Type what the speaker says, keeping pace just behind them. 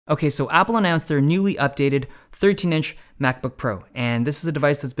Okay, so Apple announced their newly updated 13-inch MacBook Pro, and this is a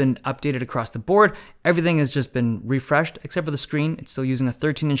device that's been updated across the board. Everything has just been refreshed, except for the screen. It's still using a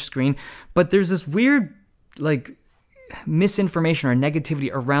 13-inch screen, but there's this weird, misinformation or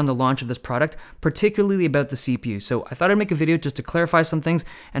negativity around the launch of this product, particularly about the CPU. So I thought I'd make a video just to clarify some things,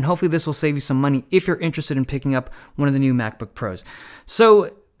 and hopefully this will save you some money if you're interested in picking up one of the new MacBook Pros.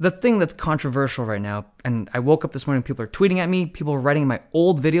 So the thing that's controversial right now, and I woke up this morning, people are tweeting at me, people are writing in my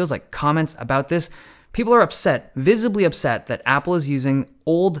old videos, like comments about this. People are upset, visibly upset, that Apple is using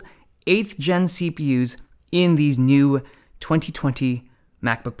old 8th gen CPUs in these new 2020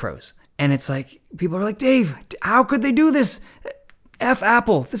 MacBook Pros. And it's like, people are like, Dave, how could they do this? F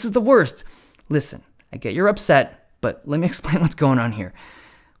Apple, this is the worst. Listen, I get you're upset, but let me explain what's going on here.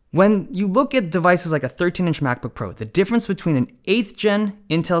 When you look at devices like a 13-inch MacBook Pro, the difference between an 8th gen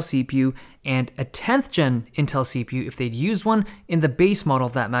Intel CPU and a 10th gen Intel CPU, if they'd used one in the base model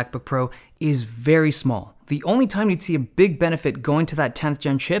of that MacBook Pro, is very small. The only time you'd see a big benefit going to that 10th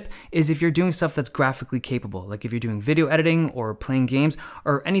gen chip is if you're doing stuff that's graphically capable, like if you're doing video editing or playing games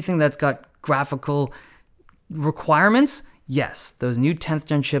or anything that's got graphical requirements. Yes, those new 10th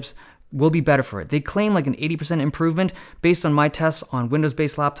gen chips will be better for it. They claim like an 80% improvement. Based on my tests on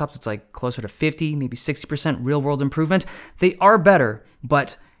Windows-based laptops, it's like closer to 50, maybe 60% real-world improvement. They are better,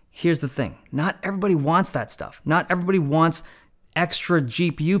 but here's the thing. Not everybody wants that stuff. Not everybody wants extra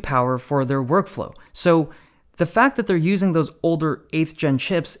GPU power for their workflow. So the fact that they're using those older 8th gen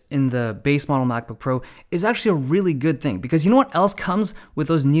chips in the base model MacBook Pro is actually a really good thing, because you know what else comes with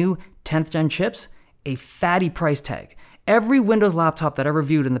those new 10th gen chips? A fatty price tag. Every Windows laptop that I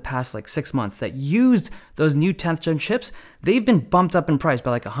reviewed in the past 6 months that used those new 10th gen chips, they've been bumped up in price by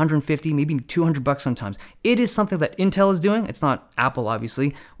like 150, maybe 200 bucks sometimes. It is something that Intel is doing. It's not Apple,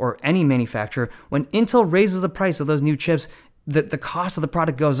 obviously, or any manufacturer. When Intel raises the price of those new chips, the cost of the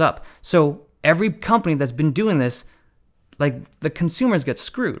product goes up. So every company that's been doing this, the consumers get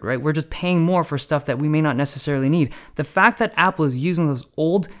screwed, right? We're just paying more for stuff that we may not necessarily need. The fact that Apple is using those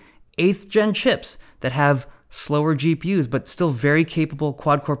old 8th gen chips that have slower GPUs, but still very capable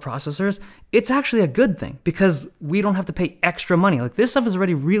quad-core processors, it's actually a good thing, because we don't have to pay extra money. This stuff is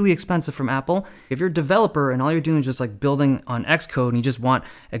already really expensive from Apple. If you're a developer and all you're doing is just building on Xcode and you just want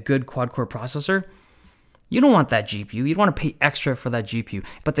a good quad-core processor, you don't want that GPU. You don't want to pay extra for that GPU.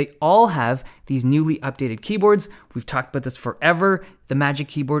 But they all have these newly updated keyboards. We've talked about this forever. The Magic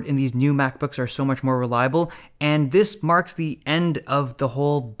Keyboard in these new MacBooks are so much more reliable. And this marks the end of the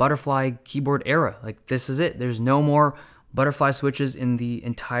whole butterfly keyboard era. This is it. There's no more butterfly switches in the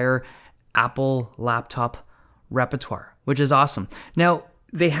entire Apple laptop repertoire, which is awesome. Now,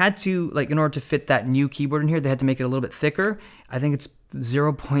 they had to, in order to fit that new keyboard in here, they had to make it a little bit thicker. I think it's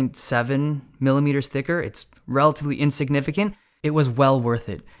 0.7 millimeters thicker. It's relatively insignificant. It was well worth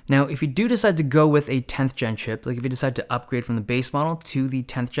it. Now, if you do decide to go with a 10th gen chip, if you decide to upgrade from the base model to the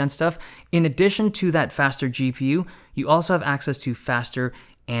 10th gen stuff, in addition to that faster GPU, you also have access to faster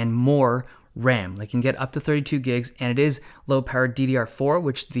and more RAM. You can get up to 32 gigs, and it is low-powered DDR4,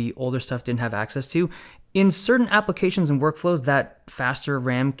 which the older stuff didn't have access to. In certain applications and workflows, that faster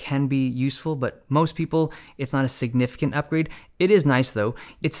RAM can be useful, but most people, it's not a significant upgrade. It is nice though.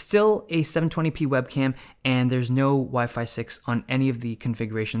 It's still a 720p webcam, and there's no Wi-Fi 6 on any of the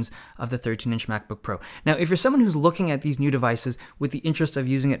configurations of the 13-inch MacBook Pro. Now, if you're someone who's looking at these new devices with the interest of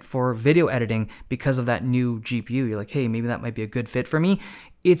using it for video editing because of that new GPU, you're like, hey, maybe that might be a good fit for me.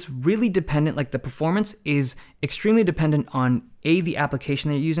 It's really dependent, the performance is extremely dependent on A, the application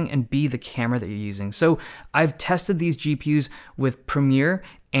that you're using, and B, the camera that you're using. So I've tested these GPUs with Premiere,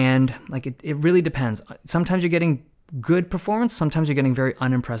 and it really depends. Sometimes you're getting good performance, sometimes you're getting very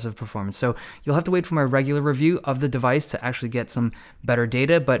unimpressive performance. So you'll have to wait for my regular review of the device to actually get some better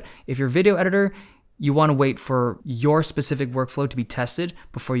data. But if you're a video editor, you want to wait for your specific workflow to be tested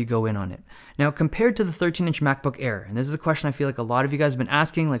before you go in on it. Now, compared to the 13-inch MacBook Air, and this is a question I feel like a lot of you guys have been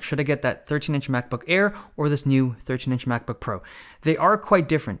asking, should I get that 13-inch MacBook Air or this new 13-inch MacBook Pro? They are quite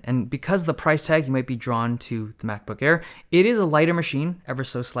different, and because of the price tag, you might be drawn to the MacBook Air. It is a lighter machine, ever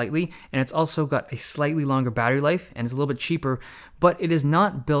so slightly, and it's also got a slightly longer battery life, and it's a little bit cheaper, but it is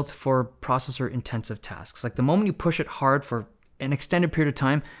not built for processor-intensive tasks. The moment you push it hard for an extended period of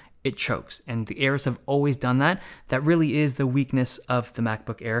time, it chokes, and the Airs have always done that. That really is the weakness of the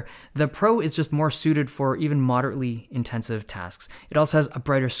MacBook Air. The Pro is just more suited for even moderately intensive tasks. It also has a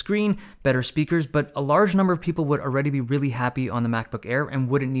brighter screen, better speakers, but a large number of people would already be really happy on the MacBook Air and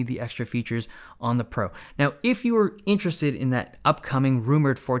wouldn't need the extra features on the Pro. Now, if you were interested in that upcoming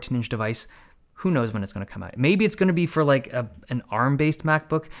rumored 14-inch device, Who knows when it's going to come out? Maybe it's going to be for like an ARM-based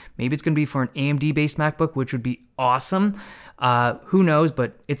MacBook. Maybe it's going to be for an AMD-based MacBook, which would be awesome. Who knows,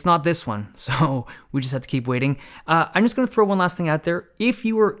 but it's not this one. So we just have to keep waiting. I'm just going to throw one last thing out there. If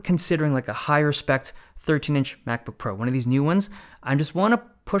you were considering like a higher spec 13-inch MacBook Pro, one of these new ones, I just want to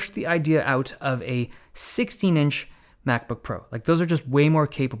push the idea out of a 16-inch MacBook Pro. Like those are just way more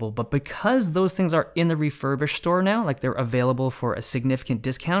capable, but because those things are in the refurbished store now, like they're available for a significant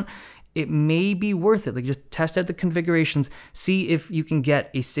discount, it may be worth it. Like just test out the configurations, see if you can get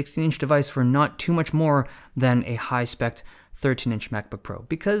a 16-inch device for not too much more than a high-spec 13-inch MacBook Pro,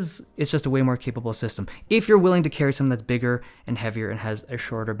 because it's just a way more capable system if you're willing to carry something that's bigger and heavier and has a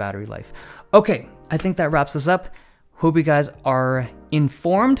shorter battery life. Okay, I think that wraps us up. Hope you guys are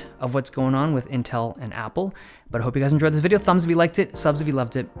informed of what's going on with Intel and Apple, but I hope you guys enjoyed this video. Thumbs if you liked it, subs if you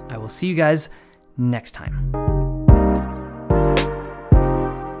loved it. I will see you guys next time.